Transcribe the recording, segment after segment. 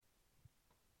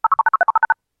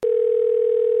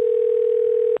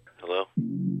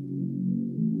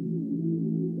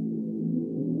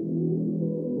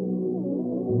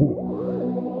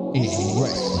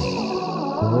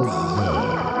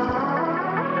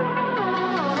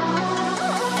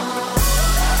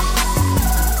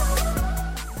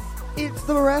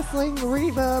the Wrestling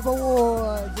Reverb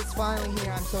Awards. It's finally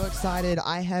here. I'm so excited.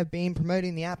 I have been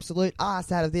promoting the absolute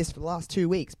arse out of this for the last 2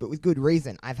 weeks, but with good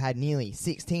reason. I've had nearly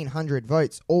 1,600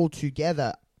 votes all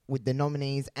together with the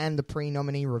nominees and the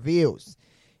pre-nominee reveals.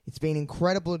 It's been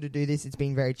incredible to do this. It's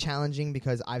been very challenging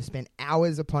because I've spent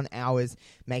hours upon hours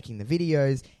making the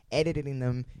videos, editing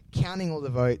them, counting all the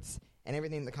votes, and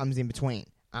everything that comes in between.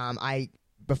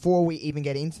 Before we even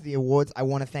get into the awards, I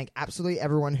want to thank absolutely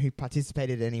everyone who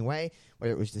participated anyway,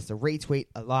 whether it was just a retweet,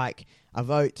 a like, a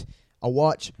vote, a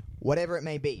watch, whatever it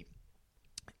may be.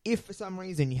 If for some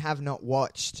reason you have not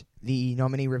watched the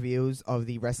nominee reveals of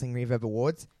the Wrestling Reverb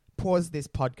Awards, pause this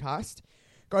podcast,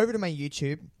 go over to my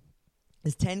YouTube.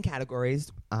 There's 10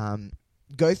 categories.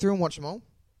 Go through and watch them all,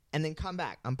 and then come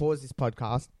back. Unpause this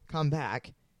podcast, come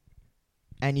back,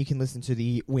 and you can listen to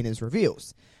the winners'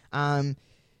 reveals.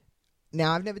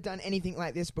 Now, I've never done anything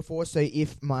like this before, so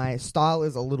if my style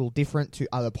is a little different to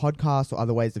other podcasts or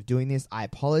other ways of doing this, I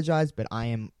apologize, but I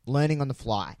am learning on the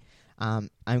fly. I'm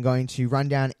going to run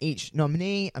down each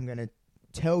nominee. I'm going to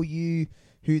tell you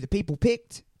who the people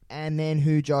picked and then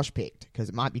who Josh picked, because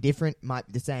it might be different, might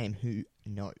be the same, who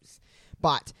knows.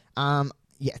 But,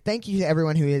 thank you to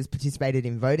everyone who has participated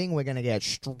in voting. We're going to get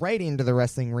straight into the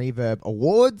Wrestling Reverb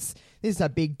Awards. This is a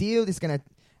big deal. This is going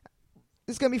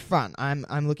to be fun.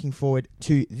 I'm looking forward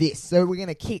to this. So we're going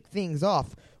to kick things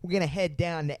off. We're going to head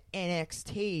down to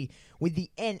NXT with the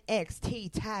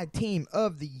NXT Tag Team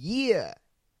of the Year.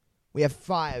 We have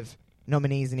 5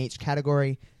 nominees in each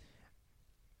category.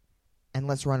 And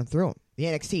let's run them through them. The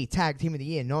NXT Tag Team of the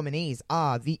Year nominees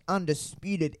are the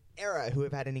Undisputed Era, who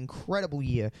have had an incredible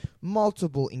year.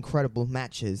 Multiple incredible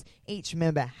matches. Each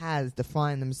member has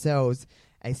defined themselves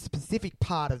a specific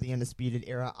part of the Undisputed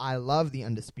Era. I love the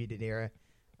Undisputed Era.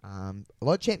 A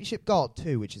lot of championship gold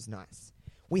too, which is nice.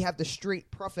 We have the Street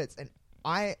Profits, and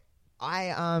I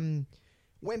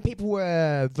when people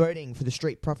were voting for the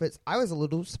Street Profits, I was a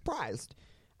little surprised.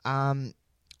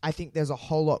 I think there's a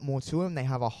whole lot more to them. They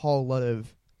have a whole lot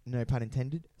of, no pun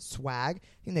intended, swag.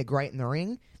 I think they're great in the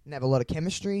ring, and they have a lot of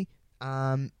chemistry.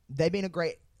 They've been a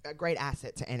great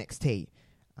asset to NXT.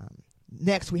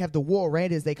 Next, we have the War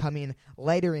Raiders. They come in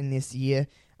later in this year.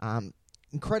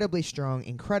 Incredibly strong,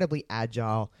 incredibly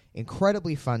agile,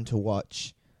 incredibly fun to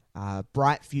watch.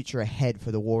 Bright future ahead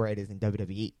for the War Raiders in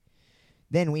WWE.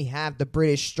 Then we have the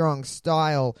British Strong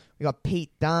Style. We got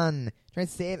Pete Dunne.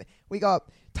 We got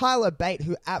Tyler Bate,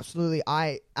 who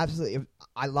I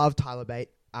love Tyler Bate.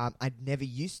 I never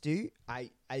used to. I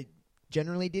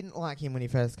generally didn't like him when he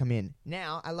first came in.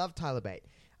 Now, I love Tyler Bate.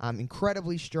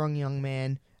 Incredibly strong young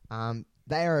man.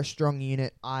 They are a strong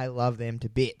unit. I love them to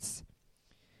bits.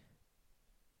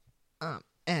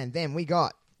 And then we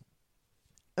got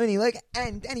Uni Lake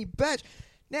and Danny Burch.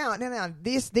 Now,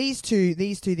 these two.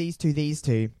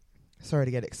 Sorry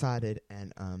to get excited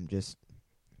and just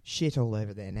shit all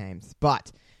over their names,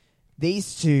 but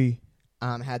these two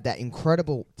had that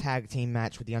incredible tag team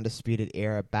match with the Undisputed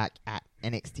Era back at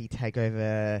NXT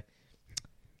TakeOver.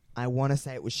 I want to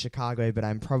say it was Chicago, but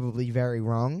I'm probably very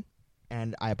wrong,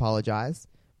 and I apologize.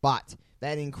 But they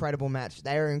had an incredible match.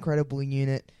 They are an incredible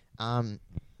unit.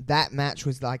 That match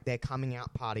was like their coming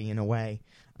out party in a way.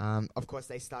 Of course,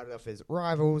 they started off as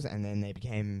rivals, and then they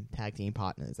became tag team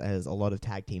partners, as a lot of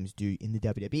tag teams do in the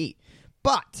WWE.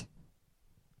 But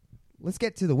let's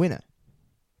get to the winner.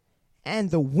 And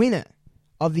the winner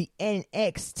of the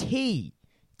NXT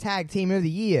Tag Team of the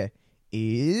Year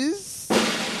is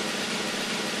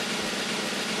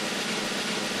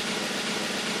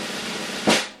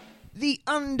the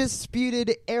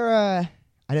Undisputed Era.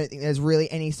 I don't think there's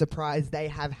really any surprise. They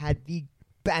have had the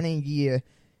banner year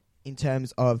in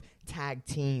terms of tag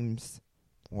teams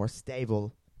or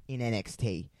stable in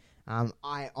NXT.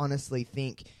 I honestly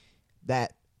think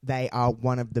that they are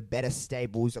one of the better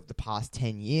stables of the past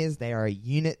 10 years. They are a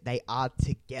unit. They are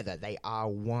together. They are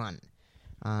one.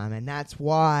 And that's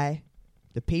why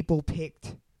the people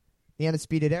picked the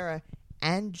Undisputed Era,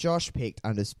 and Josh picked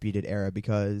Undisputed Era,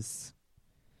 because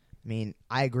I mean,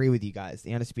 I agree with you guys.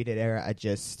 The Undisputed Era are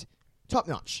just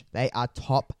top-notch. They are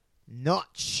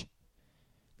top-notch.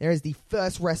 There is the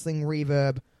first Wrestling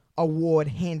Reverb Award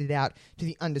handed out to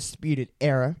the Undisputed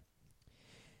Era.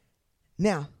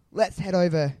 Now, let's head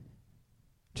over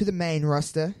to the main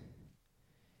roster,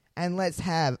 and let's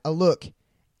have a look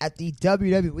at the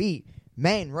WWE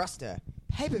main roster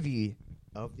pay-per-view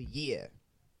of the year.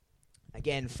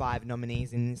 Again, 5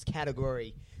 nominees in this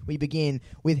category. We begin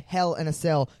with Hell in a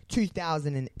Cell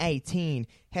 2018,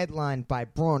 headlined by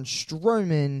Braun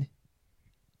Strowman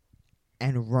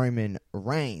and Roman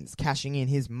Reigns, cashing in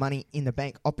his Money in the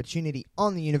Bank opportunity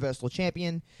on the Universal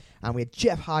Champion. We had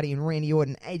Jeff Hardy and Randy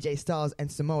Orton, AJ Styles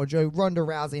and Samoa Joe, Ronda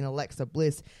Rousey and Alexa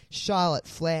Bliss, Charlotte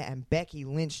Flair and Becky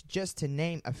Lynch, just to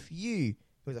name a few. It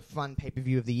was a fun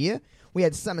pay-per-view of the year. We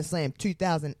had SummerSlam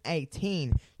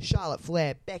 2018, Charlotte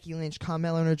Flair, Becky Lynch,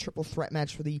 Carmella in a triple threat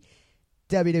match for the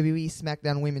WWE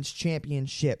SmackDown Women's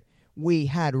Championship. We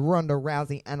had Ronda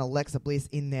Rousey and Alexa Bliss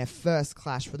in their first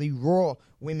clash for the Raw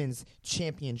Women's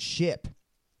Championship.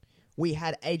 We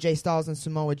had AJ Styles and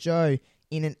Samoa Joe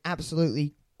in an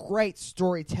absolutely great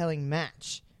storytelling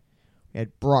match. We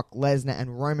had Brock Lesnar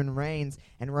and Roman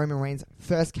Reigns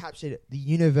first captured the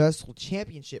Universal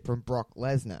Championship from Brock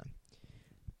Lesnar.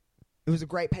 It was a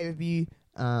great pay-per-view.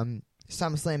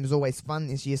 SummerSlam is always fun.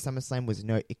 This year, SummerSlam was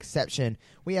no exception.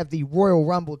 We have the Royal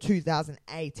Rumble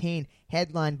 2018,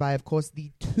 headlined by, of course,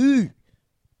 the 2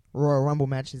 Royal Rumble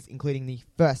matches, including the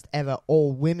first ever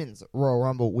all-women's Royal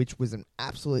Rumble, which was an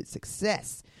absolute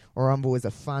success. Royal Rumble was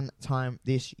a fun time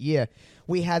this year.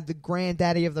 We had the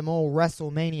granddaddy of them all,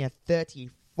 WrestleMania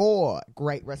 34.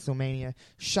 Great WrestleMania.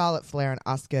 Charlotte Flair and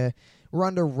Asuka.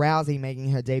 Ronda Rousey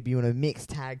making her debut in a mixed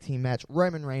tag team match.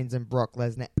 Roman Reigns and Brock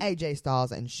Lesnar. AJ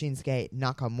Styles and Shinsuke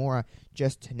Nakamura.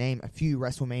 Just to name a few,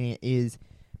 WrestleMania is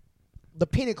the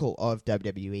pinnacle of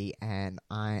WWE, and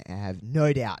I have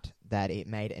no doubt that it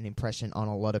made an impression on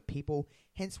a lot of people,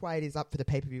 hence why it is up for the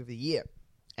pay-per-view of the year.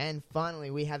 And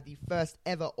finally, we have the first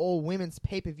ever all-women's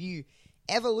pay-per-view,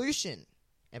 Evolution.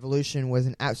 Evolution was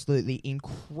an absolutely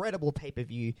incredible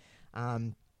pay-per-view.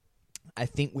 I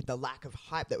think with the lack of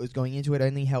hype that was going into it,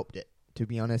 only helped it, to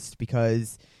be honest,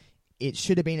 because it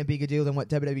should have been a bigger deal than what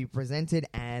WWE presented,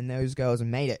 and those girls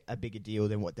made it a bigger deal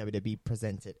than what WWE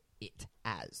presented it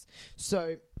as.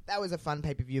 So that was a fun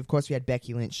pay-per-view. Of course, we had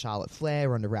Becky Lynch, Charlotte Flair,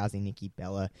 Ronda Rousey, Nikki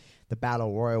Bella, the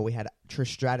Battle Royal. We had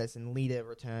Trish Stratus and Lita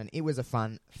return. It was a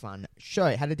fun show.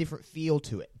 It had a different feel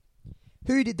to it.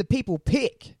 Who did the people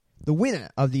pick? The winner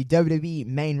of the WWE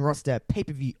main roster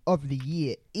pay-per-view of the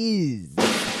year is...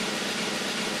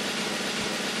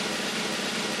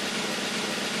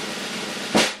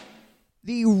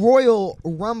 The Royal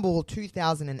Rumble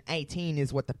 2018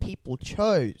 is what the people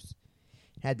chose.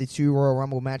 It had the 2 Royal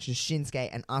Rumble matches, Shinsuke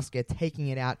and Asuka taking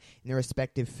it out in their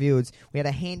respective fields. We had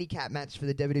a handicap match for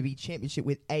the WWE Championship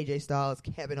with AJ Styles,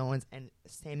 Kevin Owens, and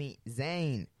Sami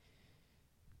Zayn.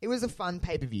 It was a fun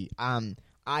pay-per-view.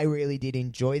 I really did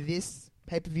enjoy this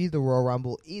pay-per-view. The Royal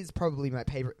Rumble is probably my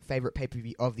favorite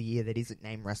pay-per-view of the year that isn't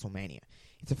named WrestleMania.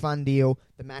 It's a fun deal.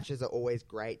 The matches are always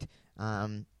great.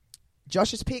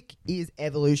 Josh's pick is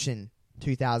Evolution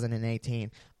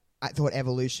 2018. I thought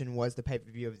Evolution was the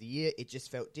pay-per-view of the year. It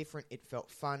just felt different. It felt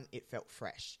fun. It felt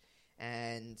fresh.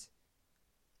 And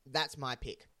that's my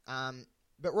pick.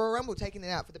 But Royal Rumble taking it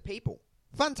out for the people.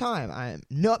 Fun time. I am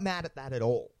not mad at that at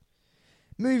all.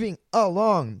 Moving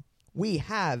along, we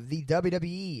have the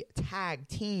WWE Tag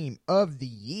Team of the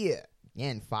Year.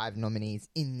 Again, 5 nominees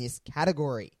in this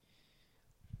category.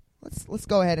 Let's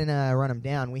go ahead and run them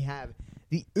down. We have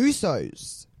the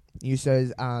Usos. The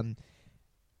Usos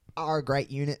are a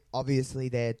great unit. Obviously,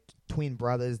 they're twin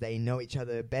brothers. They know each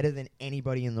other better than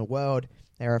anybody in the world.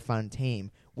 They're a fun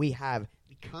team. We have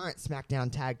the current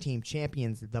SmackDown Tag Team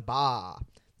Champions, The Bar.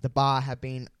 The Bar have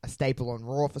been a staple on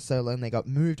Raw for so long. They got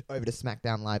moved over to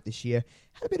SmackDown Live this year.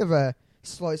 Had a bit of a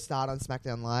slow start on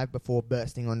SmackDown Live before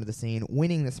bursting onto the scene,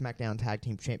 winning the SmackDown Tag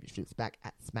Team Championships back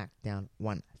at SmackDown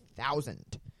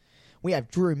 1000. We have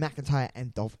Drew McIntyre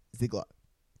and Dolph Ziggler.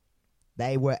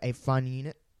 They were a fun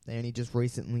unit. They only just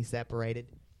recently separated.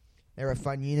 They're a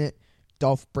fun unit.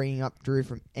 Dolph bringing up Drew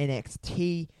from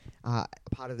NXT,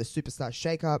 part of the Superstar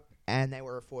Shakeup, and they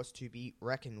were a force to be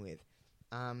reckoned with.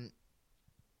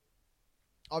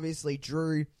 Obviously,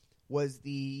 Drew was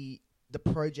the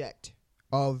project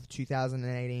of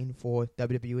 2018 for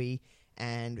WWE,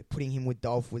 and putting him with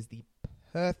Dolph was the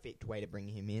perfect way to bring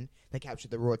him in. They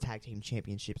captured the Raw Tag Team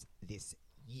Championships this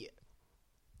year.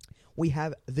 We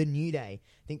have the New Day.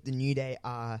 I think the New Day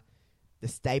are the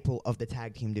staple of the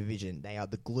tag team division. They are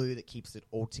the glue that keeps it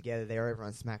all together. They're over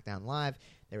on SmackDown Live.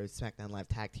 They're SmackDown Live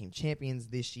Tag Team Champions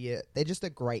this year. They're just a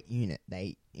great unit.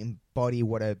 They embody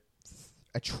what a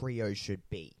trio should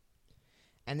be.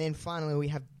 And then finally, we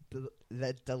have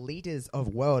the leaders of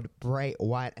World, Bray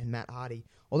Wyatt and Matt Hardy.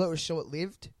 Although it was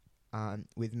short-lived,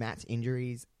 with Matt's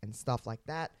injuries and stuff like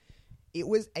that, it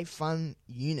was a fun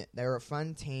unit. They were a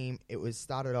fun team. It was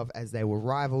started off as they were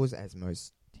rivals, as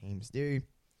most teams do.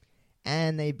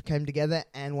 And they came together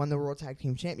and won the Raw Tag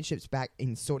Team Championships back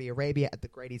in Saudi Arabia at the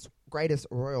greatest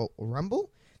Royal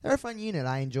Rumble. They're a fun unit.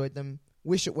 I enjoyed them.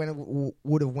 Wish it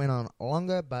would have went on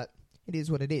longer, but it is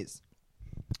what it is.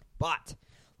 But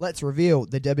let's reveal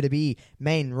the WWE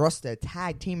Main Roster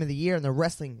Tag Team of the Year in the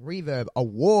Wrestling Reverb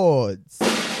Awards.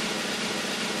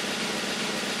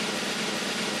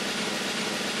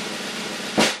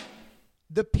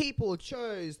 The people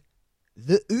chose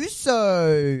the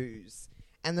Usos.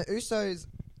 And the Usos,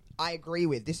 I agree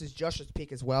with. This is Josh's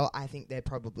pick as well. I think they're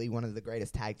probably one of the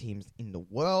greatest tag teams in the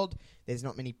world. There's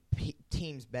not many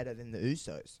teams better than the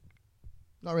Usos.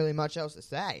 Not really much else to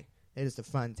say. They're just a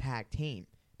fun tag team.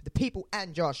 But the people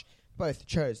and Josh both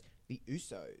chose the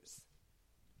Usos.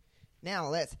 Now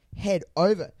let's head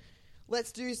over.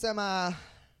 Let's do some, my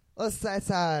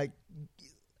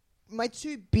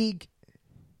two big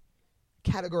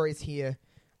categories here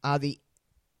are the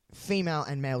female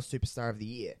and male superstar of the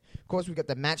year. Of course, we've got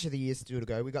the match of the year still to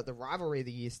go. We've got the rivalry of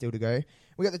the year still to go.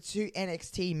 We've got the two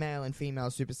NXT male and female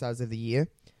superstars of the year.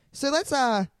 So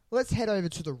let's head over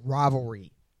to the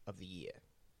rivalry of the year.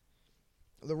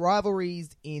 The rivalries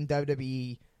in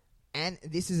WWE, and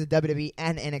this is a WWE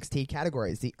and NXT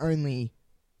category. It's the only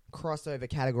crossover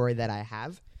category that I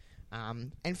have,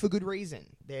 and for good reason.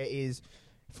 There is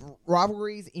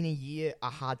rivalries in a year are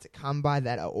hard to come by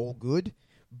that are all good,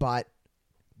 but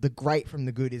the great from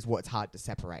the good is what's hard to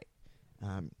separate.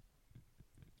 And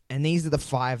these are the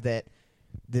five that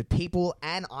the people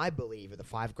and I believe are the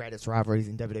five greatest rivalries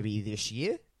in WWE this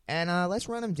year. And let's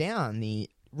run them down. The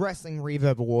Wrestling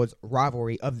Reverb Awards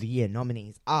Rivalry of the Year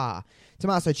nominees are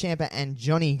Tommaso Ciampa and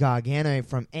Johnny Gargano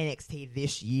from NXT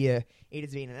this year. It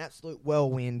has been an absolute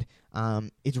whirlwind.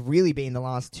 It's really been the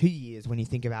last 2 years when you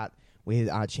think about with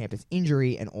Ciampa's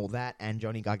injury and all that, and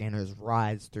Johnny Gargano's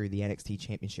rise through the NXT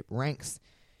Championship ranks.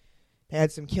 They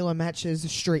had some killer matches,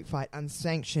 street fight,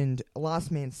 unsanctioned, last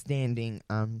man standing,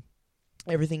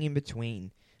 everything in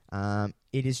between.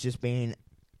 It has just been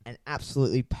an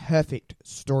absolutely perfect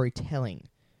storytelling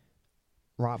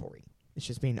rivalry. It's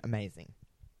just been amazing.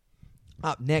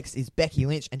 Up next is Becky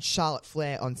Lynch and Charlotte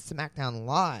Flair on SmackDown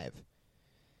Live.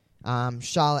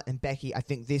 Charlotte and Becky, I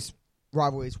think this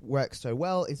rivalry works so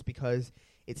well is because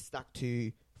it's stuck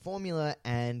to formula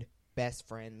and best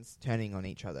friends turning on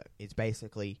each other.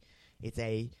 It's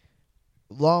a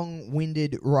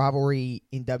long-winded rivalry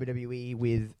in WWE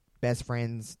with best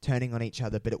friends turning on each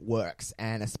other, but it works.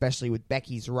 And especially with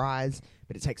Becky's rise,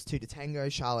 but it takes two to tango.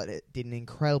 Charlotte did an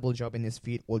incredible job in this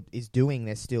feud, or is doing.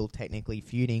 They're still technically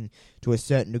feuding to a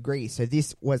certain degree. So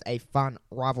this was a fun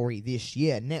rivalry this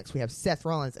year. Next, we have Seth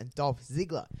Rollins and Dolph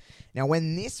Ziggler. Now,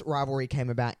 when this rivalry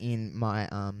came about in my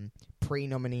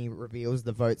pre-nominee reveals,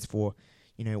 the votes for,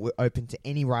 we're open to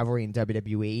any rivalry in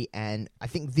WWE, and I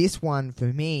think this one, for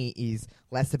me, is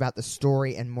less about the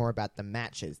story and more about the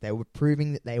matches. They were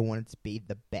proving that they wanted to be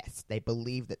the best. They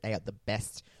believe that they are the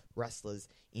best wrestlers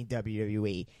in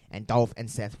WWE, and Dolph and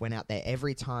Seth went out there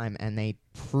every time, and they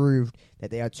proved that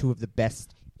they are two of the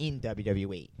best in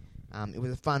WWE. It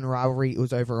was a fun rivalry. It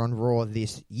was over on Raw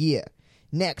this year.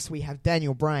 Next, we have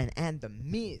Daniel Bryan and The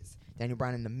Miz. Daniel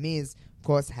Bryan and The Miz, of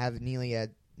course, have nearly a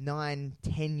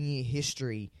 9-10 year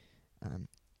history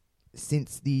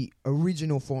since the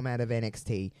original format of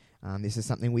NXT. This is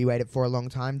something we waited for a long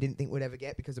time, didn't think we'd ever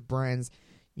get because of Bryan's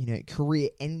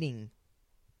career-ending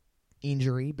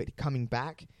injury, but coming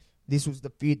back. This was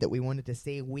the feud that we wanted to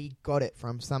see. We got it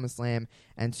from SummerSlam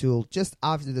until just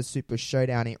after the Super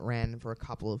Showdown. It ran for a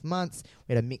couple of months.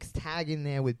 We had a mixed tag in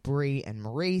there with Brie and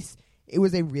Maurice. It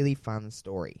was a really fun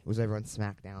story. It was over on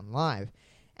SmackDown Live.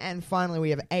 And finally,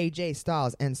 we have AJ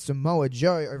Styles and Samoa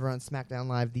Joe over on SmackDown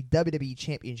Live, the WWE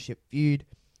Championship feud.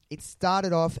 It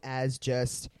started off as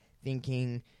just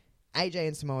thinking, AJ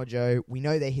and Samoa Joe, we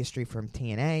know their history from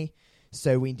TNA,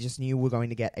 so we just knew we were going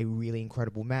to get a really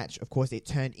incredible match. Of course, it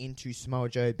turned into Samoa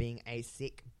Joe being a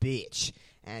sick bitch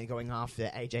and going after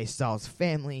AJ Styles'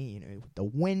 family, the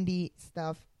Wendy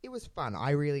stuff. It was fun.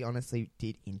 I really honestly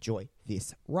did enjoy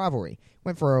this rivalry.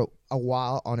 Went for a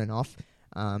while on and off.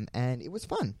 And it was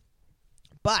fun.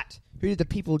 But who did the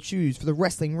people choose for the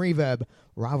Wrestling Reverb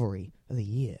Rivalry of the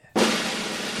Year?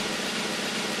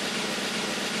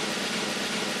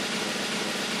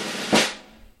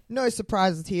 No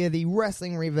surprises here. The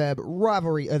Wrestling Reverb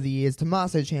Rivalry of the Year is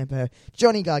Tommaso Ciampa,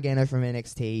 Johnny Gargano from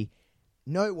NXT.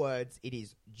 No words. It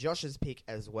is Josh's pick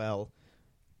as well.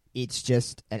 It's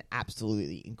just an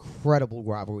absolutely incredible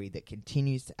rivalry that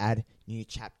continues to add new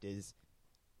chapters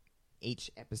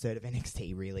each episode of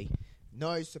NXT, really.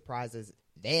 No surprises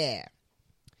there.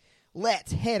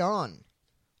 Let's head on.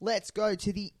 Let's go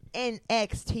to the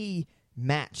NXT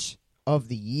match of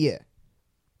the year.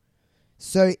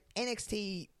 So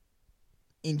NXT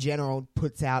in general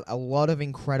puts out a lot of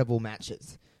incredible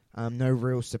matches. No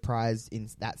real surprise in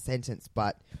that sentence,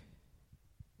 but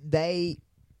they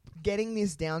getting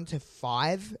this down to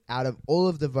 5 out of all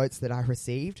of the votes that I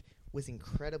received was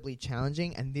incredibly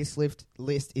challenging, and this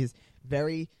list is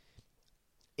very...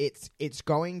 It's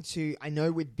going to... I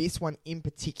know with this one in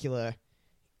particular,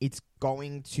 it's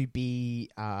going to be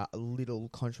a little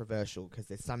controversial because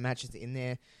there's some matches in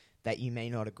there that you may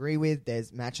not agree with.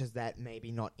 There's matches that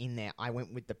maybe not in there. I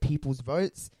went with the people's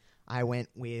votes. I went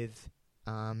with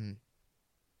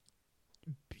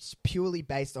purely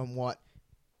based on what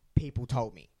people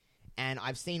told me. And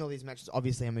I've seen all these matches.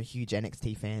 Obviously, I'm a huge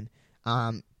NXT fan.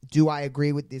 Do I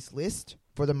agree with this list?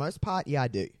 For the most part, yeah, I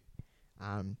do.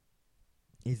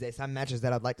 Is there some matches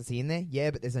that I'd like to see in there?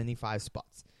 Yeah, but there's only 5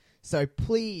 spots. So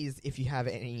please, if you have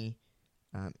any...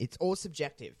 it's all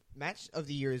subjective. Match of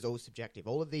the year is all subjective.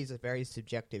 All of these are very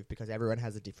subjective because everyone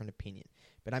has a different opinion.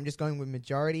 But I'm just going with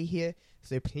majority here.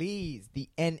 So please, the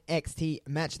NXT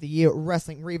Match of the Year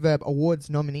Wrestling Reverb Awards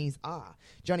nominees are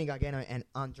Johnny Gargano and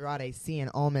Andrade Cien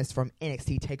Almas from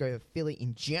NXT TakeOver Philly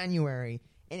in January.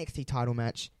 NXT title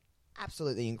match.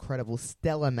 Absolutely incredible,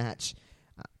 stellar match.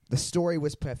 The story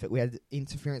was perfect. We had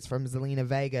interference from Zelina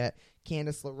Vega,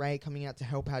 Candice LeRae coming out to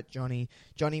help out Johnny.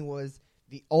 Johnny was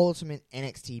the ultimate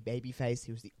NXT babyface.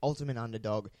 He was the ultimate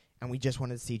underdog, and we just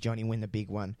wanted to see Johnny win the big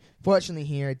one. Fortunately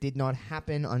here, it did not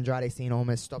happen. Andrade Cien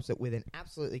Almas stops it with an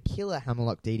absolutely killer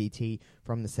hammerlock DDT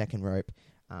from the second rope.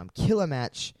 Killer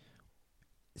match,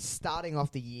 starting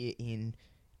off the year in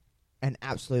an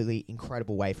absolutely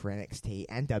incredible way for NXT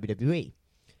and WWE.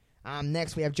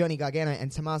 Next, we have Johnny Gargano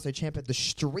and Tommaso Ciampa, the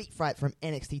street fight from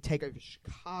NXT TakeOver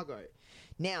Chicago.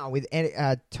 Now, with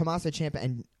Tommaso Ciampa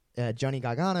and Johnny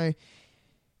Gargano,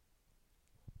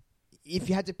 if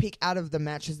you had to pick out of the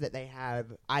matches that they have,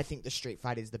 I think the street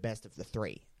fight is the best of the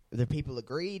 3. The people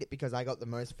agreed because I got the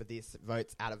most for this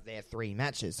votes out of their 3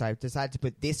 matches. So I've decided to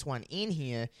put this one in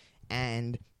here,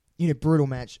 and, brutal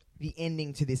match. The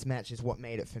ending to this match is what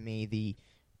made it for me. The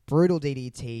brutal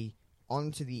DDT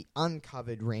onto the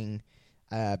uncovered ring.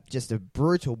 Just a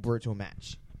brutal, brutal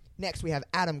match. Next, we have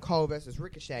Adam Cole versus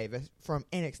Ricochet from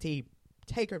NXT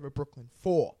TakeOver Brooklyn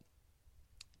 4.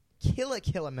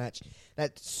 Killer match.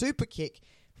 That super kick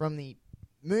from the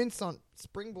moonsault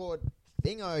springboard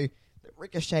thingo that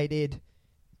Ricochet did.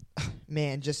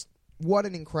 Man, just what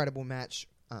an incredible match.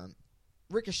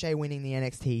 Ricochet winning the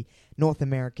NXT North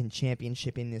American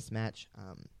Championship in this match.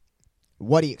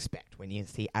 What do you expect when you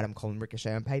see Adam Cole and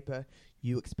Ricochet on paper?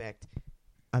 You expect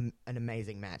an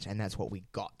amazing match, and that's what we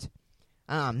got.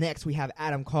 Next, we have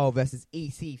Adam Cole versus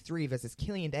EC3 versus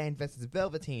Killian Dane versus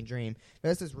Velveteen Dream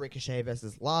versus Ricochet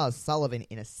versus Lars Sullivan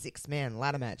in a 6-man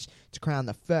ladder match to crown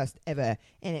the first ever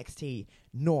NXT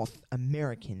North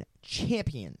American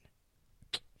Champion.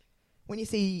 When you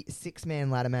see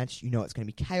 6-man ladder match, you know it's going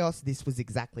to be chaos. This was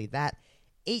exactly that.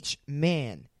 Each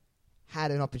man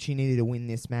had an opportunity to win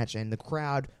this match, and the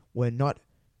crowd were not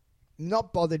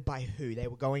bothered by who. They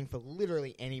were going for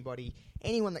literally anybody.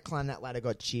 Anyone that climbed that ladder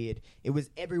got cheered. It was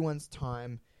everyone's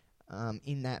time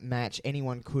in that match.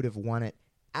 Anyone could have won it.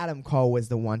 Adam Cole was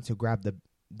the one to grab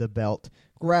the belt,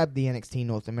 grab the NXT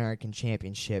North American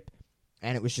Championship,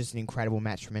 and it was just an incredible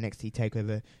match from NXT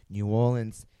TakeOver New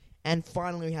Orleans. And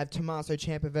finally, we have Tommaso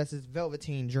Ciampa versus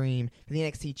Velveteen Dream for the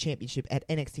NXT Championship at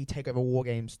NXT TakeOver War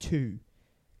Games 2.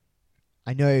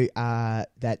 I know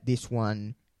that this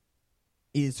one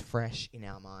is fresh in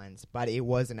our minds, but it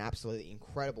was an absolutely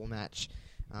incredible match.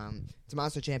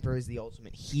 Tommaso Ciampa is the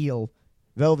ultimate heel.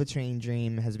 Velveteen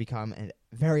Dream has become a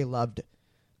very loved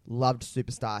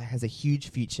superstar, has a huge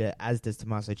future, as does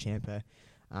Tommaso Ciampa.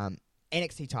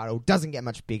 NXT title doesn't get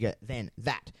much bigger than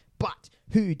that. But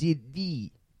who did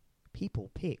the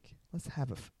people pick? Let's have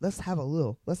a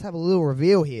little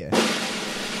reveal here.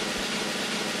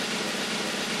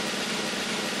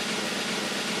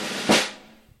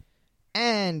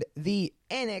 And the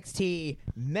NXT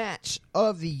match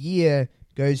of the year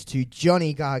goes to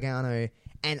Johnny Gargano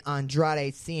and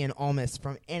Andrade Cien Almas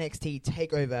from NXT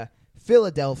TakeOver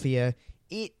Philadelphia.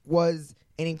 It was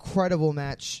an incredible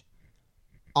match.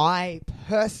 I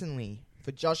personally,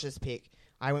 for Josh's pick,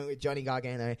 I went with Johnny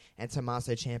Gargano and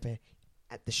Tommaso Ciampa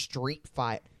at the Street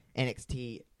Fight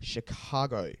NXT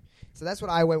Chicago. So that's what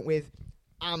I went with.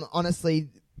 Honestly,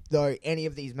 though, any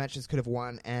of these matches could have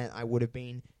won, and I would have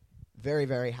been very,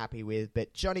 very happy with.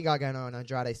 But Johnny Gargano and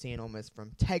Andrade Cien Almas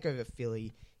from TakeOver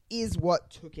Philly is what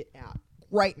took it out.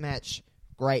 Great match.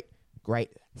 Great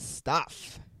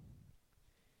stuff.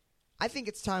 I think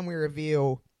it's time we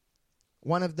reveal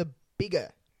one of the bigger...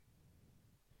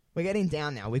 We're getting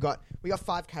down now. We got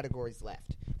 5 categories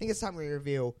left. I think it's time we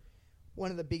reveal one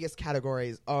of the biggest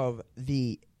categories of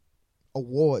the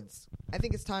awards. I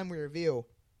think it's time we reveal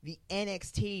the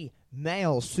NXT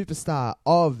Male Superstar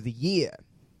of the Year.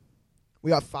 We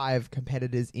got 5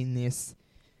 competitors in this.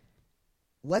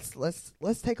 Let's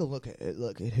take a look at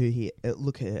who here.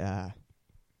 Look at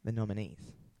the nominees.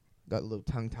 Got a little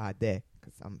tongue tied there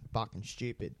because I'm fucking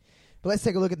stupid. But let's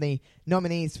take a look at the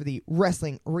nominees for the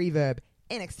Wrestling Reverb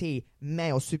NXT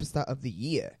Male Superstar of the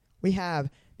Year. We have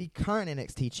the current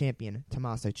NXT champion,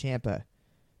 Tommaso Ciampa.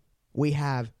 We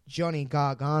have Johnny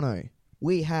Gargano.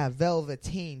 We have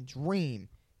Velveteen Dream.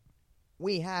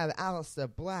 We have Aleister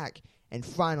Black. And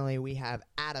finally, we have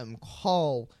Adam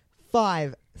Cole.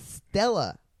 5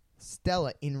 stellar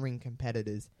in-ring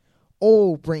competitors.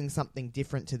 All bring something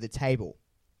different to the table.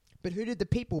 But who did the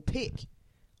people pick?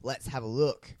 Let's have a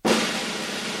look.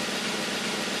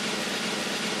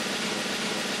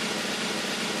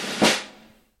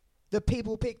 The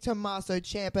people picked Tommaso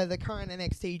Ciampa, the current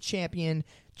NXT champion.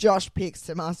 Josh picks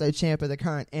Tommaso Ciampa, the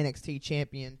current NXT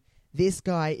champion. This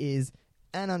guy is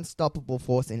an unstoppable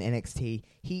force in NXT.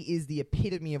 He is the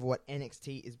epitome of what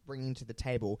NXT is bringing to the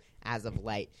table as of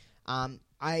late.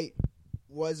 I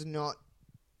was not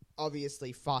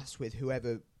obviously fussed with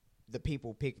whoever the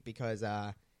people picked because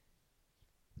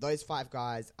those 5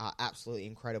 guys are absolutely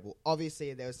incredible.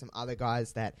 Obviously, there were some other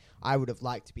guys that I would have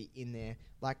liked to be in there,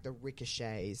 like the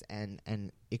Ricochets and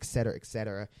et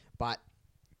cetera, but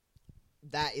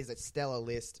that is a stellar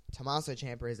list. Tommaso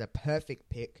Ciampa is a perfect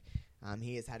pick.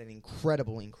 He has had an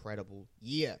incredible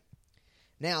year.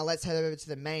 Now, let's head over to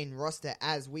the main roster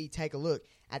as we take a look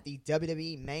at the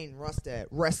WWE main roster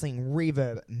Wrestling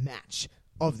Reverb match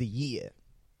of the year.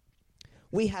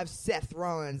 We have Seth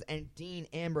Rollins and Dean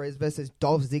Ambrose versus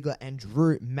Dolph Ziggler and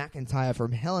Drew McIntyre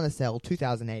from Hell in a Cell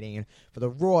 2018 for the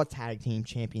Raw Tag Team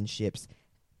Championships.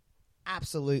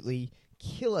 Absolutely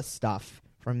killer stuff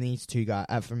from these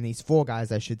 4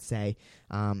 guys, I should say.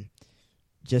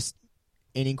 Just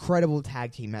an incredible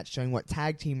tag team match showing what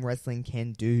tag team wrestling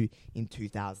can do in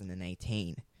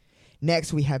 2018.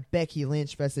 Next, we have Becky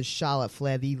Lynch versus Charlotte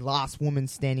Flair, the last woman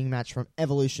standing match from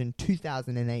Evolution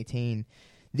 2018.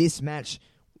 This match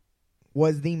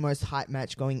was the most hyped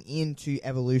match going into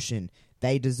Evolution.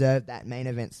 They deserved that main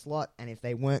event slot, and if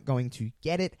they weren't going to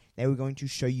get it, they were going to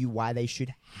show you why they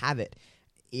should have it.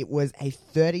 It was a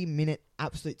 30-minute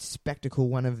absolute spectacle,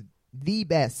 one of the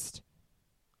best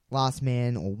last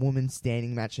man or woman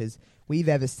standing matches we've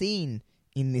ever seen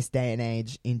in this day and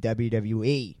age in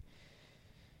WWE.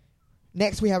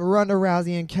 Next, we have Ronda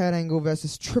Rousey and Kurt Angle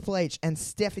versus Triple H and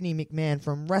Stephanie McMahon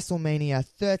from WrestleMania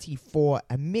 34.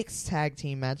 A mixed tag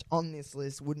team match on this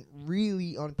list wouldn't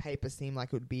really on paper seem like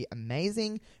it would be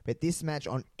amazing, but this match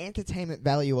on entertainment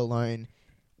value alone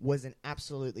was an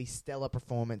absolutely stellar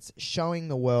performance, showing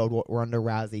the world what Ronda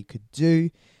Rousey could do.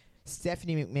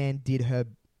 Stephanie McMahon did her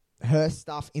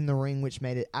stuff in the ring, which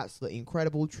made it absolutely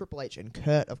incredible. Triple H and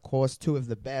Kurt, of course, 2 of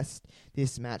the best.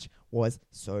 This match was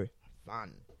so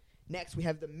fun. Next, we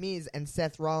have The Miz and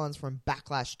Seth Rollins from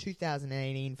Backlash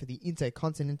 2018 for the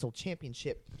Intercontinental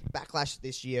Championship. Backlash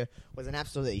this year was an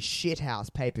absolutely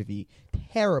shithouse pay-per-view.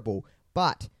 Terrible.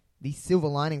 But the silver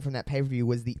lining from that pay-per-view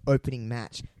was the opening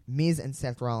match. Miz and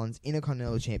Seth Rollins,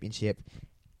 Intercontinental Championship.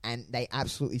 And they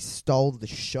absolutely stole the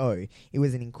show. It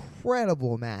was an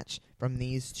incredible match from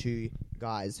these 2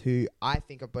 guys who I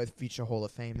think are both future Hall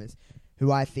of Famers,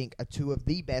 who I think are 2 of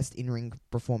the best in-ring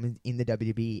performers in the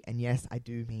WWE. And yes, I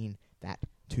do mean that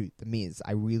to The Miz.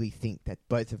 I really think that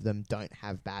both of them don't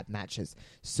have bad matches.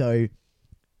 So,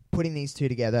 putting these 2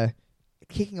 together,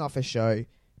 kicking off a show,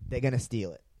 they're going to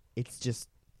steal it. It's just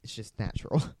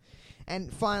natural.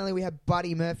 And finally, we have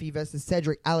Buddy Murphy versus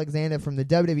Cedric Alexander from the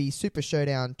WWE Super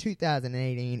Showdown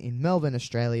 2018 in Melbourne,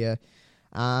 Australia.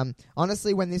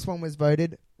 Honestly, when this one was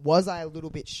voted, was I a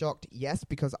little bit shocked? Yes,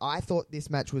 because I thought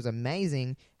this match was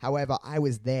amazing. However, I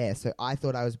was there, so I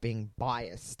thought I was being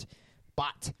biased.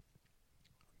 But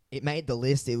it made the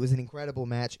list. It was an incredible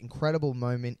match, incredible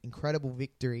moment, incredible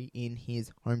victory in his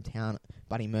hometown,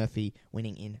 Buddy Murphy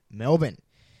winning in Melbourne.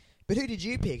 But who did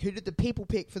you pick? Who did the people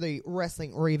pick for the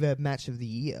Wrestling Reverb match of the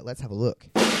year? Let's have a look.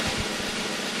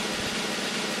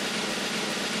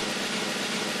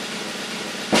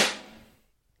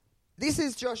 This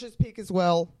is Josh's pick as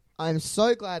well. I'm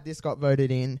so glad this got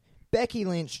voted in. Becky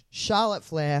Lynch, Charlotte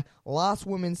Flair, last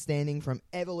woman standing from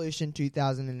Evolution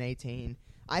 2018.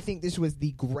 I think this was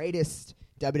the greatest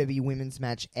WWE women's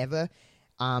match ever.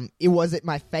 Was it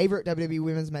my favorite WWE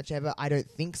women's match ever? I don't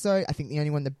think so. I think the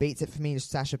only one that beats it for me is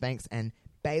Sasha Banks and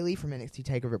Bayley from NXT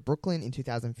TakeOver Brooklyn in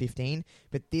 2015.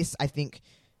 But this, I think,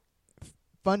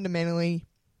 fundamentally,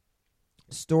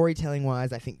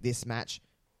 storytelling-wise, I think this match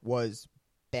was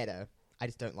better. I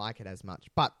just don't like it as much.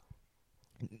 But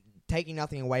taking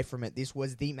nothing away from it, this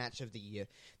was the match of the year.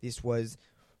 This was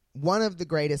one of the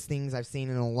greatest things I've seen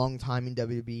in a long time in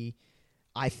WWE.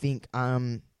 I think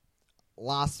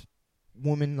last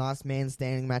man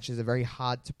standing matches are very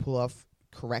hard to pull off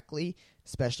correctly,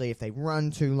 especially if they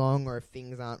run too long or if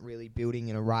things aren't really building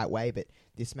in a right way. But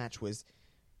this match was,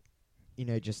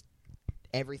 just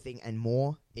everything and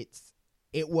more.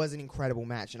 It was an incredible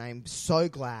match, and I am so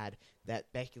glad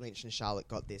that Becky Lynch and Charlotte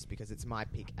got this because it's my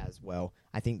pick as well.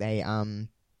 I think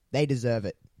they deserve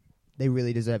it. They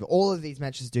really deserve it. All of these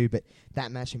matches do, but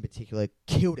that match in particular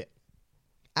killed it.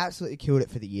 Absolutely killed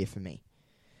it for the year for me.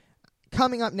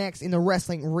 Coming up next in the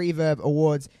Wrestling Reverb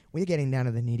Awards, we're getting down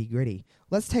to the nitty-gritty.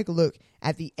 Let's take a look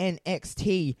at the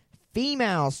NXT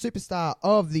Female Superstar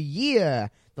of the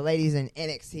Year. The ladies in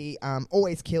NXT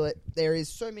always kill it. There is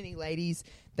so many ladies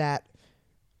that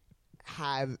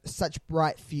have such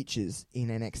bright futures in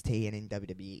NXT and in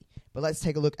WWE. But let's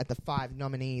take a look at the 5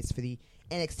 nominees for the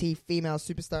NXT Female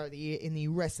Superstar of the Year in the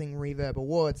Wrestling Reverb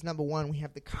Awards. Number 1, we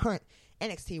have the current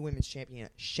NXT Women's Champion,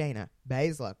 Shayna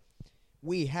Baszler.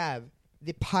 We have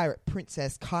the Pirate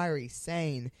Princess, Kairi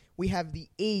Sane. We have the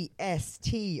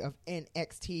EST of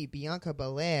NXT, Bianca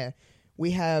Belair.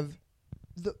 We have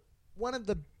one of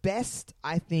the best,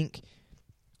 I think,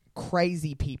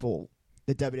 crazy people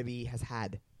the WWE has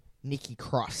had, Nikki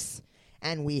Cross.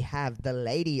 And we have the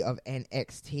lady of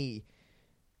NXT,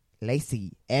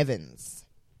 Lacey Evans.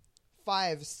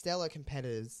 5 stellar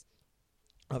competitors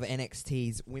of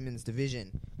NXT's women's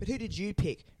division. But who did you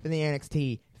pick for the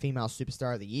NXT Female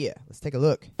Superstar of the Year? Let's take a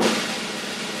look.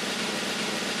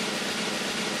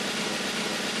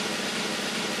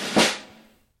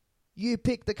 You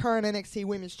picked the current NXT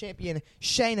Women's Champion,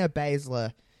 Shayna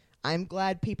Baszler. I'm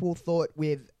glad people thought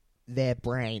with their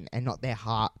brain and not their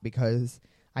heart, because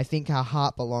I think our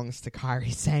heart belongs to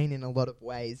Kairi Sane in a lot of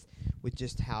ways, with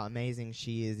just how amazing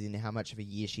she is and how much of a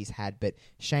year she's had. But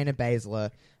Shayna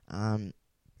Baszler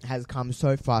has come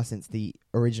so far since the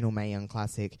original Mae Young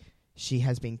Classic. She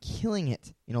has been killing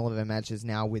it in all of her matches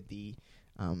now with the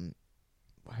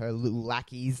her little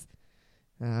lackeys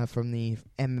from the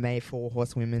MMA 4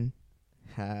 Horsewomen.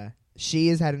 She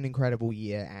has had an incredible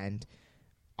year, and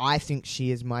I think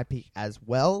she is my pick as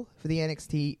well for the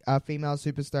NXT Female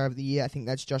Superstar of the Year. I think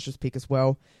that's Josh's pick as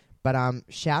well. But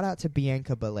shout out to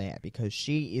Bianca Belair, because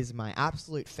she is my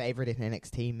absolute favorite in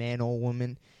NXT, man or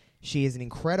woman. She is an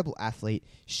incredible athlete.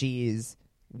 She is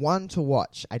one to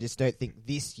watch. I just don't think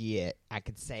this year I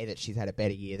could say that she's had a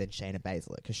better year than Shayna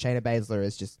Baszler, because Shayna Baszler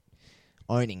is just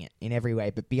owning it in every way.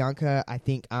 But Bianca, I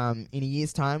think in a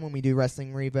year's time, when we do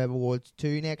Wrestling Reverb Awards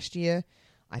 2 next year,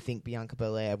 I think Bianca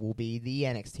Belair will be the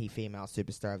NXT Female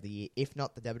Superstar of the Year, if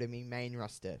not the WWE Main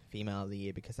Roster Female of the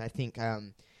Year, because I think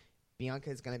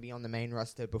Bianca is going to be on the main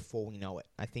roster before we know it.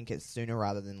 I think it's sooner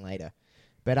rather than later.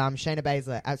 But Shayna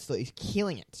Baszler absolutely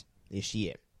killing it this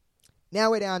year.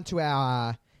 Now we're down to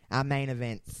our main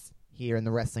events here in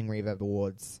the Wrestling Reverb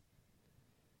Awards.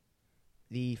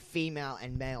 The Female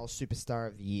and Male Superstar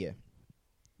of the Year.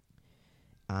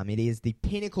 It is the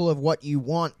pinnacle of what you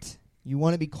want. You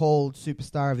want to be called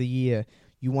Superstar of the Year.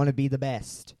 You want to be the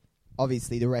best.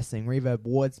 Obviously, the Wrestling Reverb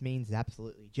Awards means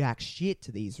absolutely jack shit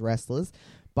to these wrestlers,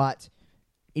 but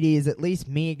it is at least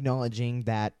me acknowledging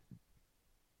that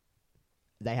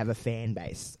they have a fan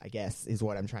base, I guess, is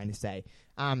what I'm trying to say.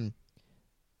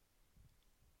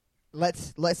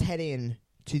 Let's head in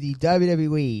to the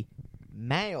WWE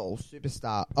Male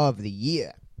Superstar of the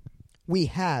Year. We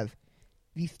have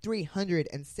the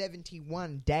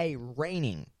 371-day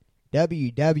reigning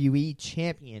WWE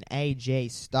Champion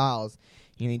AJ Styles.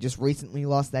 He just recently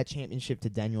lost that championship to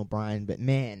Daniel Bryan, but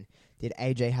man, did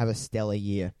AJ have a stellar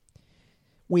year.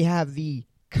 We have the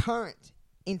current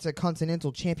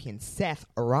Intercontinental Champion Seth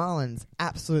Rollins,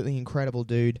 absolutely incredible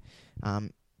dude,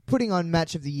 putting on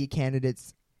Match of the Year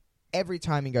candidates. Every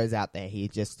time he goes out there, he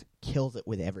just kills it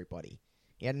with everybody.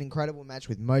 He had an incredible match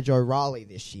with Mojo Rawley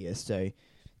this year, so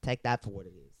take that for what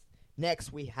it is.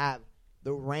 Next, we have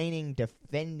the reigning,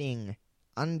 defending,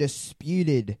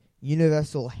 undisputed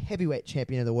Universal Heavyweight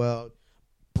Champion of the world,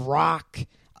 Brock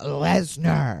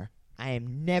Lesnar. I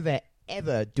am never,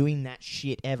 ever doing that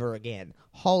shit ever again.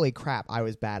 Holy crap, I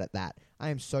was bad at that. I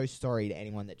am so sorry to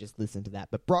anyone that just listened to that.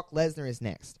 But Brock Lesnar is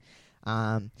next.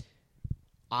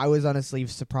 I was honestly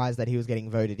surprised that he was getting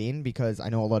voted in, because I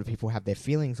know a lot of people have their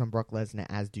feelings on Brock Lesnar,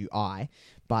 as do I.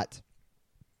 But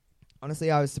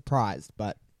honestly, I was surprised.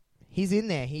 But he's in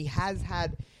there. He has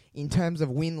had, in terms of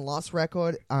win-loss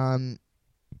record, the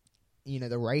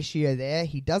ratio there,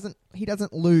 he doesn't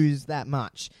lose that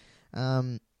much.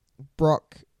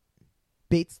 Brock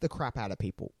beats the crap out of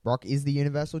people. Brock is the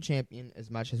Universal Champion, as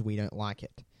much as we don't like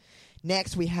it.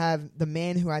 Next, we have the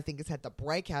man who I think has had the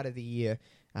breakout of the year,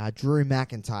 Drew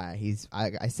McIntyre.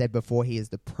 I said before, he is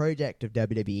the project of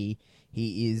WWE.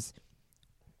 He is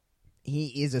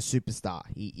a superstar.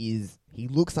 He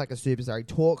looks like a superstar. He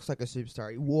talks like a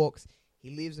superstar. He walks.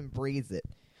 He lives and breathes it.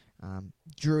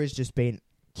 Drew has just been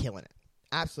killing it.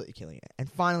 Absolutely killing it. And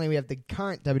finally, we have the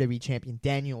current WWE champion,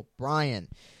 Daniel Bryan.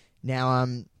 Now,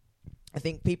 I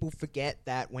think people forget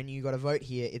that when you got to vote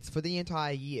here, it's for the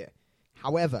entire year.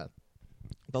 However,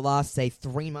 the last, say,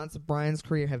 3 months of Bryan's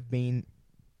career have been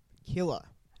killer.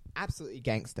 Absolutely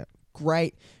gangster.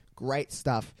 Great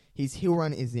stuff. His heel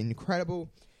run is incredible.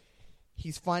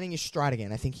 He's finding his stride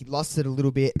again. I think he lost it a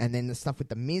little bit, and then the stuff with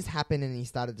The Miz happened, and he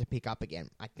started to pick up again.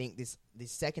 I think this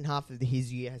second half of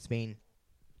his year has been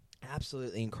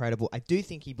absolutely incredible. I do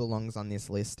think he belongs on this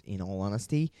list, in all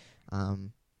honesty.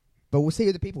 But we'll see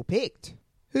who the people picked.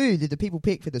 Who did the people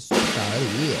pick for the Superstar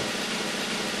of the Year?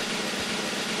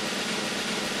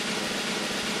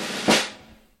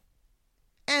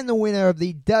 And the winner of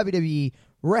the WWE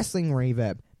Wrestling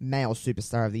Reverb Male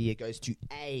Superstar of the Year goes to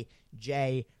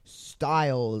AJ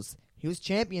Styles. He was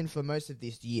champion for most of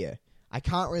this year. I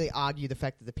can't really argue the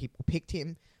fact that the people picked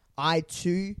him. I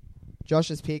too,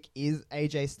 Josh's pick is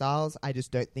AJ Styles. I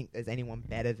just don't think there's anyone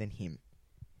better than him.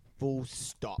 Full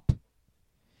stop.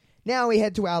 Now we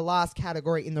head to our last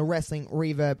category in the Wrestling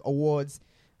Reverb Awards.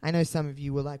 I know some of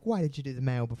you were like, why did you do the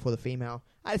male before the female?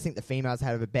 I just think the females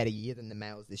had a better year than the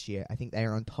males this year. I think they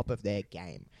are on top of their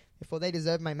game. Therefore, they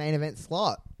deserve my main event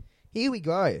slot. Here we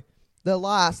go. The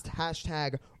last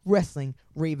hashtag Wrestling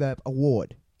Reverb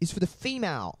Award is for the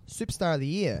female Superstar of the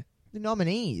Year. The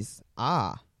nominees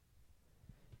are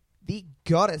the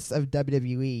goddess of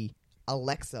WWE,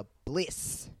 Alexa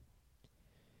Bliss.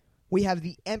 We have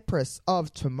the Empress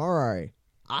of Tomorrow,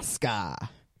 Asuka.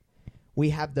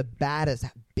 We have the baddest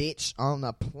bitch on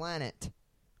the planet,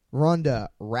 Ronda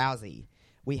Rousey.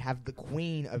 We have the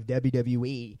Queen of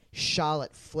WWE,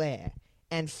 Charlotte Flair.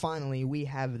 And finally, we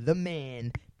have the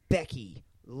man, Becky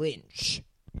Lynch.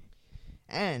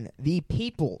 And the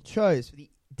people chose for the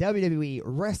WWE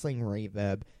Wrestling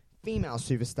Reverb Female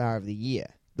Superstar of the Year.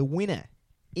 The winner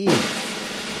is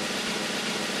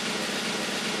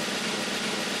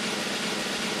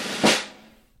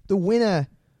the winner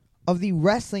of the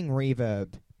Wrestling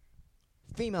Reverb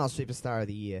Female Superstar of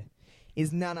the Year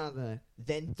is none other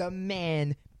than the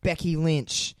man, Becky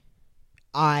Lynch.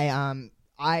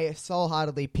 I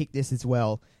soul-heartedly picked this as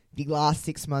well. The last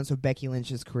 6 months of Becky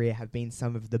Lynch's career have been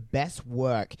some of the best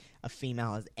work a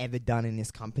female has ever done in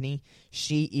this company.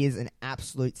 She is an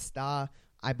absolute star.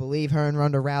 I believe her and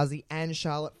Ronda Rousey and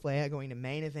Charlotte Flair are going to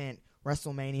main event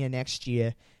WrestleMania next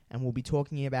year, and we'll be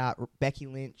talking about Becky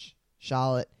Lynch,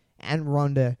 Charlotte, and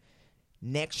Ronda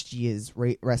next year's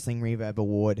Wrestling Reverb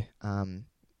Award.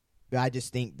 I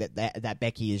just think that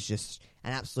Becky is just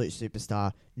an absolute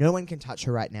superstar. No one can touch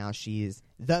her right now. She is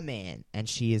the man, and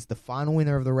she is the final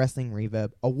winner of the Wrestling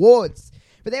Reverb Awards.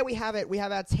 But there we have it. We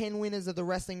have our 10 winners of the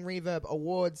Wrestling Reverb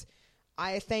Awards.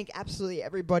 I thank absolutely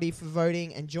everybody for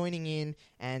voting and joining in,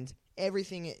 and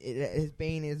everything it has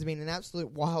been an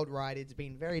absolute wild ride. It's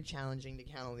been very challenging to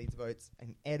count all these votes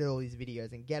and edit all these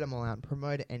videos and get them all out and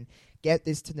promote it and get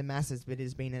this to the masses, but it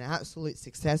has been an absolute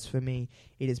success for me.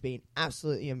 It has been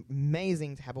absolutely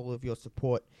amazing to have all of your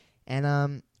support.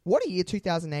 And what a year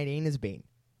 2018 has been.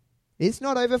 It's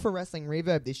not over for Wrestling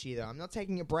Reverb this year, though. I'm not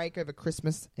taking a break over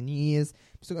Christmas and New Year's.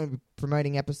 I'm still going to be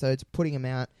promoting episodes, putting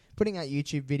out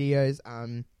YouTube videos.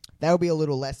 They'll be a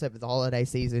little less over the holiday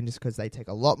season just because they take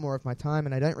a lot more of my time,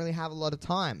 and I don't really have a lot of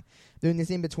time doing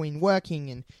this in between working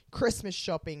and Christmas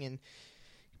shopping and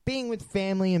being with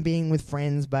family and being with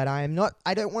friends. But I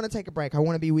don't want to take a break. I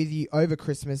want to be with you over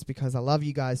Christmas because I love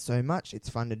you guys so much. It's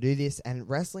fun to do this, and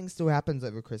wrestling still happens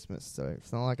over Christmas, so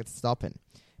it's not like it's stopping.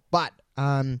 But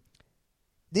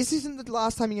this isn't the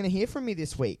last time you're going to hear from me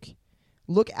this week.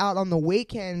 Look out on the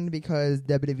weekend because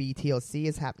WWE TLC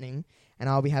is happening, and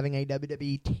I'll be having a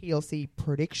WWE TLC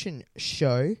prediction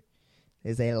show.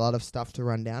 There's a lot of stuff to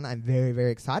run down. I'm very,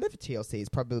 very excited for TLC. It's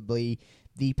probably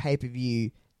the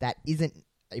pay-per-view that isn't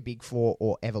a Big Four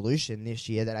or Evolution this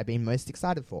year that I've been most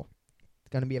excited for. It's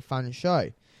going to be a fun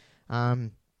show.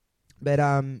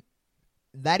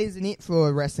 That isn't it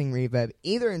for Wrestling Reverb.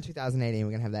 Either in 2018,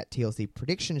 we're going to have that TLC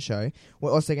prediction show.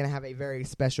 We're also going to have a very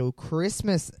special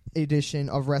Christmas edition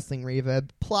of Wrestling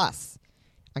Reverb. Plus,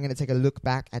 I'm going to take a look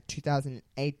back at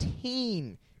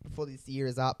 2018 before this year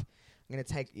is up. I'm going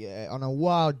to take you on a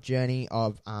wild journey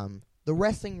of the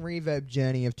Wrestling Reverb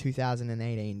journey of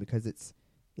 2018 because it's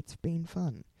been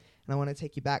fun. and I want to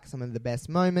take you back some of the best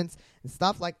moments and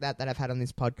stuff like that I've had on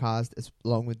this podcast,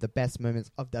 along with the best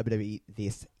moments of WWE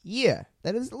this year.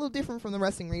 That is a little different from the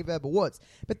Wrestling Reverb Awards.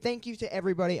 But thank you to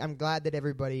everybody. I'm glad that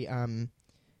everybody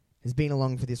has been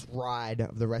along for this ride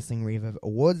of the Wrestling Reverb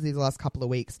Awards these last couple of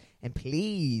weeks. And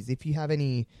please, if you have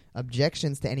any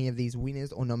objections to any of these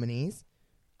winners or nominees,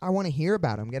 I want to hear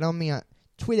about them. Get on me at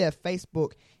Twitter,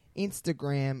 Facebook,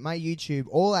 Instagram, my YouTube,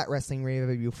 all at Wrestling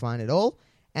Reverb. You'll find it all.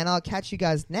 And I'll catch you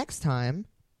guys next time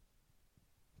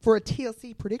for a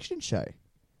TLC prediction show.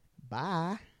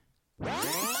 Bye.